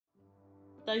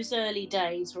Those early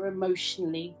days were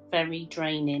emotionally very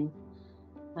draining.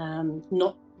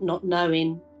 Not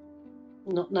knowing,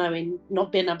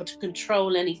 not being able to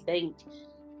control anything,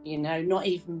 not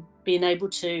even being able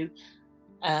to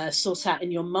sort out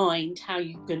in your mind how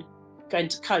you're going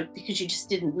to cope, because you just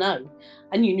didn't know,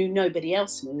 and you knew nobody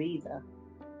else knew either.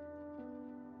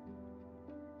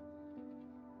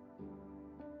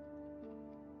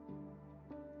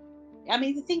 I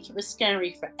mean, I think it was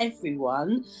scary for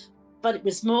everyone, but it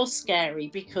was more scary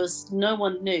because no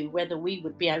one knew whether we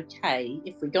would be okay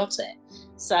if we got it.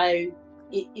 So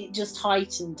it just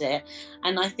heightened it.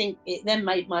 And I think it then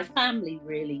made my family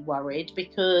really worried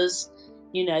because,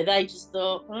 they just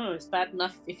thought, oh, it's bad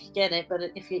enough if you get it, but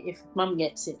if mum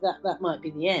gets it, that might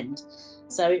be the end.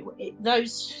 So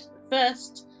those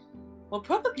first, well,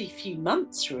 probably a few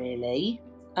months really,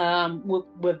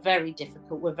 were very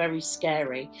difficult, were very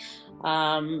scary.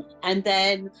 And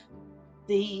then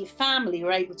the family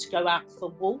were able to go out for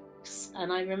walks,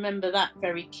 and I remember that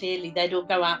very clearly. They'd all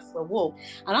go out for a walk,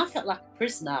 and I felt like a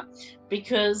prisoner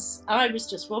because I was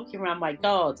just walking around my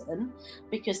garden,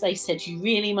 because they said you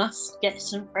really must get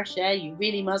some fresh air, you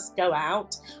really must go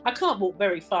out. I can't walk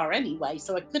very far anyway,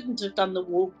 so I couldn't have done the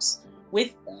walks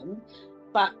with them,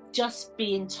 but just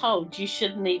being told you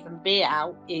shouldn't even be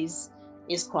out is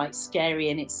quite scary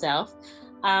in itself.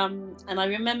 And I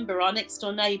remember our next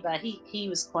door neighbour, he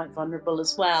was quite vulnerable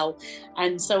as well.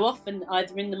 And so often,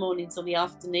 either in the mornings or the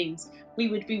afternoons, we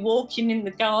would be walking in the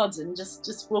garden,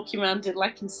 just walking around it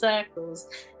like in circles.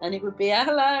 And it would be,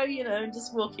 hello, and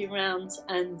just walking around.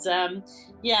 And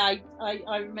yeah,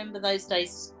 I remember those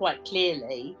days quite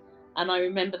clearly. And I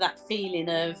remember that feeling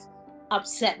of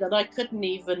upset that I couldn't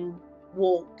even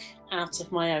walk out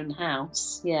of my own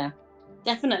house. Yeah,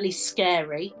 definitely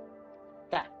scary.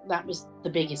 That was the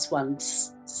biggest one.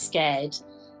 Scared,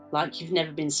 like you've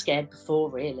never been scared before,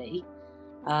 really.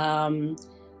 um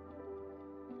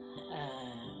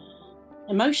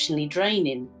Emotionally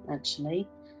draining, actually,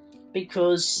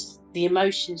 because the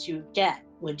emotions you would get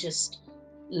were just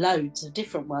loads of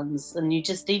different ones, and you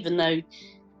just, even though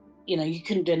you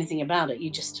couldn't do anything about it, you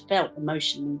just felt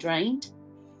emotionally drained,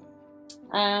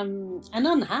 and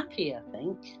unhappy. I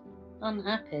think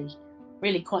unhappy,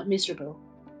 really quite miserable.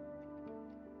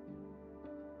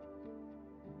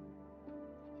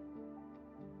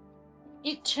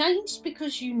 It changed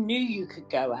because you knew you could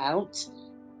go out,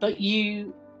 but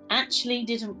you actually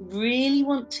didn't really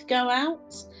want to go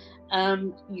out.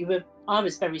 I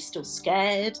was very still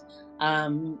scared.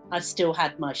 I still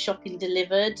had my shopping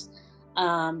delivered.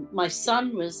 My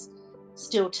son was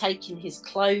still taking his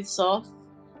clothes off,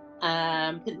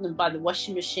 putting them by the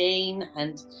washing machine,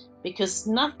 and because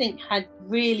nothing had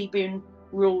really been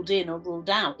ruled in or ruled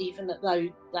out, even at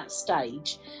that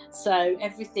stage. So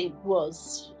everything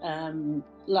was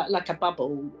like a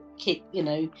bubble.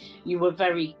 You were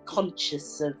very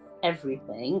conscious of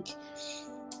everything.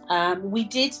 We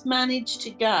did manage to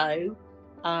go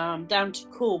down to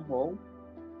Cornwall.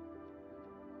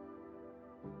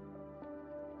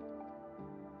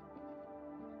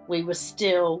 We were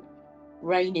still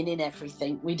reining in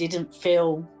everything. We didn't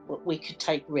feel that we could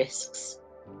take risks.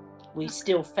 We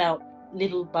still felt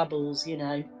little bubbles.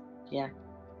 Yeah.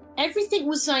 Everything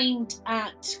was aimed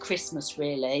at Christmas,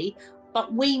 really.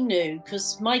 But we knew,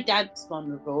 because my dad's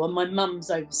vulnerable and my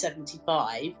mum's over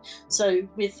 75. So,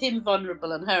 with him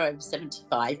vulnerable and her over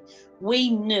 75, we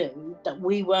knew that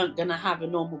we weren't going to have a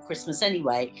normal Christmas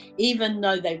anyway, even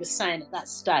though they were saying at that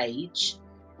stage,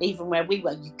 even where we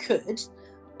were, you could.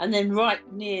 And then right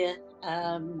near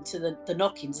to the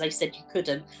knockings, they said you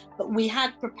couldn't. But we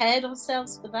had prepared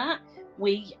ourselves for that.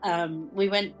 We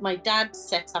went. My dad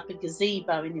set up a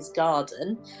gazebo in his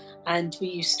garden, and we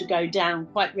used to go down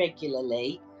quite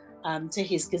regularly to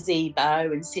his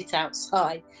gazebo and sit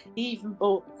outside. He even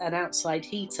bought an outside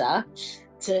heater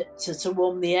to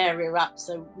warm the area up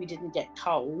so we didn't get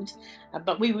cold.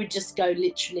 But we would just go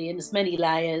literally in as many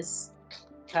layers,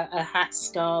 hats,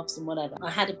 scarves, and whatever. I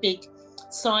had a big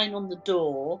sign on the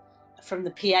door from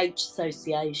the PH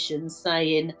Association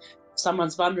saying,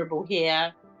 someone's vulnerable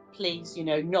here, please,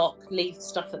 knock, leave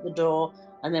stuff at the door,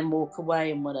 and then walk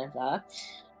away and whatever.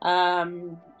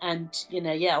 And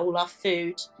yeah, all our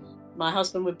food, my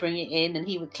husband would bring it in and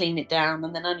he would clean it down,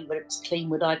 and then only when it was clean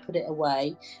would I put it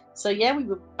away. So yeah, we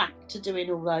were back to doing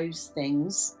all those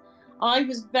things. I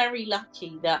was very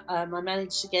lucky that I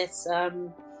managed to get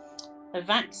a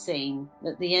vaccine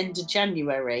at the end of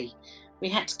January. We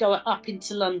had to go up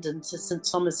into London to St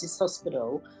Thomas's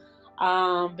Hospital.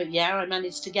 But yeah, I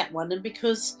managed to get one. And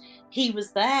because he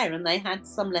was there and they had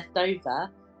some left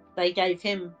over, they gave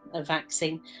him a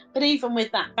vaccine. But even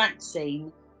with that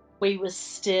vaccine, we were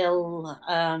still,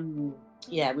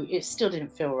 it still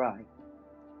didn't feel right.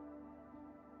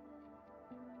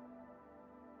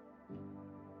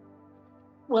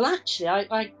 Well, actually,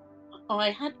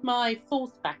 I had my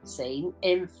fourth vaccine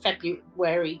in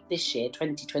February this year,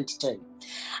 2022.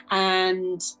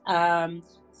 And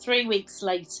 3 weeks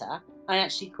later, I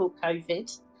actually caught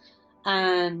COVID.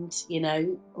 And,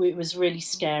 it was really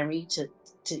scary to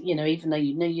even though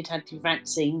you knew you'd had your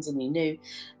vaccines and you knew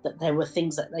that there were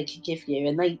things that they could give you.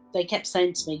 And they kept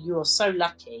saying to me, you are so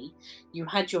lucky you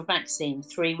had your vaccine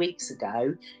 3 weeks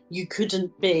ago. You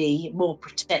couldn't be more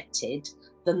protected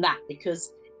than that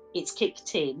because it's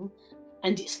kicked in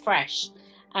and it's fresh.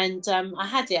 And I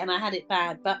had it and I had it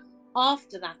bad. But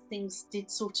after that, things did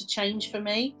sort of change for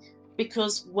me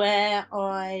because where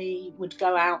I would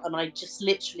go out and I just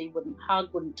literally wouldn't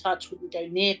hug, wouldn't touch, wouldn't go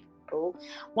near people,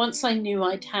 once I knew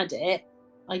I'd had it,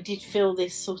 I did feel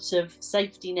this sort of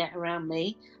safety net around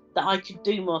me that I could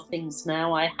do more things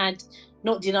now. I had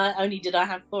not did I only did I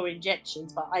have 4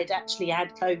 injections, but I'd actually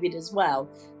had COVID as well.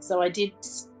 So I did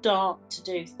start to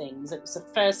do things. It was the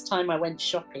first time I went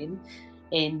shopping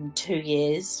in 2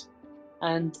 years,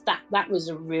 and that was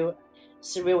a real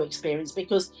surreal experience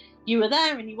because you were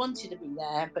there and you wanted to be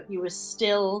there, but you were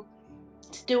still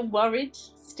worried.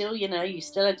 Still, you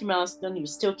still had your mask on. You were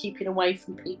still keeping away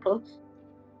from people.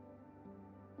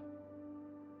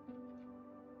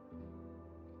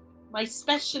 My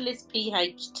specialist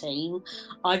PH team,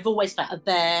 I've always felt are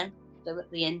there. They're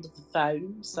at the end of the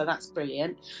phone, so that's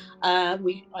brilliant.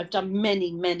 I've done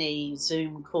many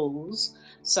Zoom calls,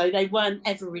 so they weren't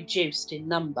ever reduced in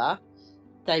number.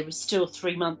 They were still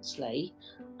 3 monthly.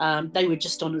 They were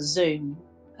just on a Zoom.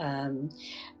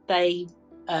 They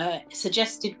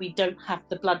suggested we don't have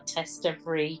the blood test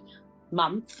every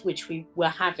month, which we were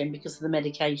having because of the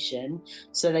medication.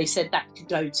 So they said that could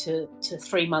go to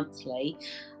 3 monthly.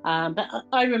 But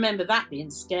I remember that being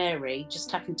scary,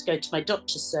 just having to go to my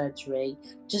doctor's surgery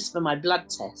just for my blood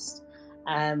test.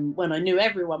 When I knew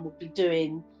everyone would be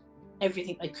doing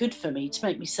everything they could for me to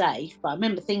make me safe. But I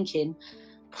remember thinking,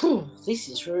 this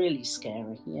is really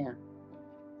scary, yeah.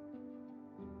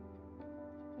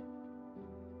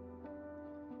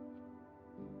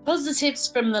 Positives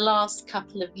from the last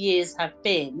couple of years have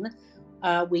been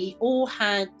we all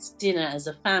had dinner as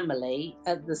a family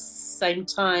at the same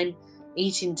time,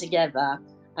 eating together,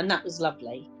 and that was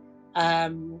lovely.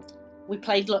 We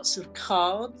played lots of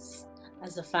cards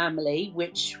as a family,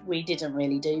 which we didn't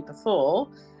really do before,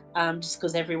 just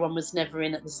because everyone was never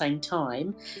in at the same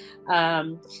time.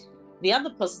 The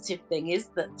other positive thing is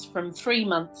that from 3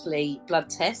 monthly blood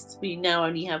tests, we now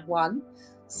only have 1.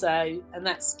 So, and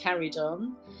that's carried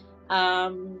on.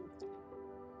 I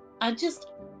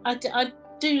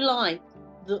do like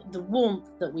the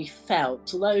warmth that we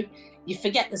felt, although you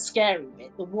forget the scary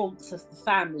bit, the warmth of the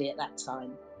family at that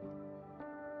time.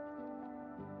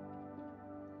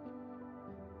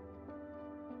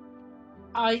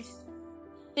 I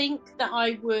think that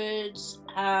I would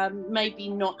maybe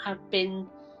not have been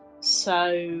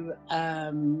so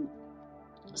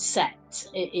set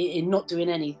in not doing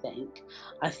anything.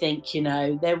 I think,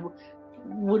 there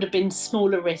would have been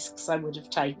smaller risks I would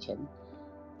have taken,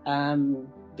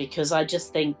 because I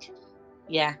just think,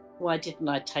 why didn't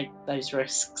I take those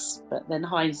risks? But then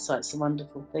hindsight's a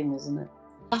wonderful thing, isn't it?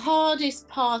 The hardest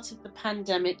part of the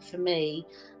pandemic for me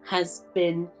has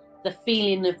been the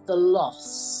feeling of the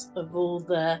loss of all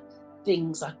the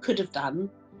things I could have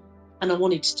done and I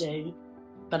wanted to do,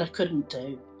 but I couldn't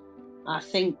do. I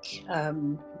think,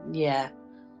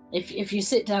 if you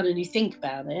sit down and you think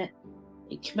about it,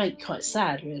 it can make quite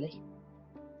sad, really.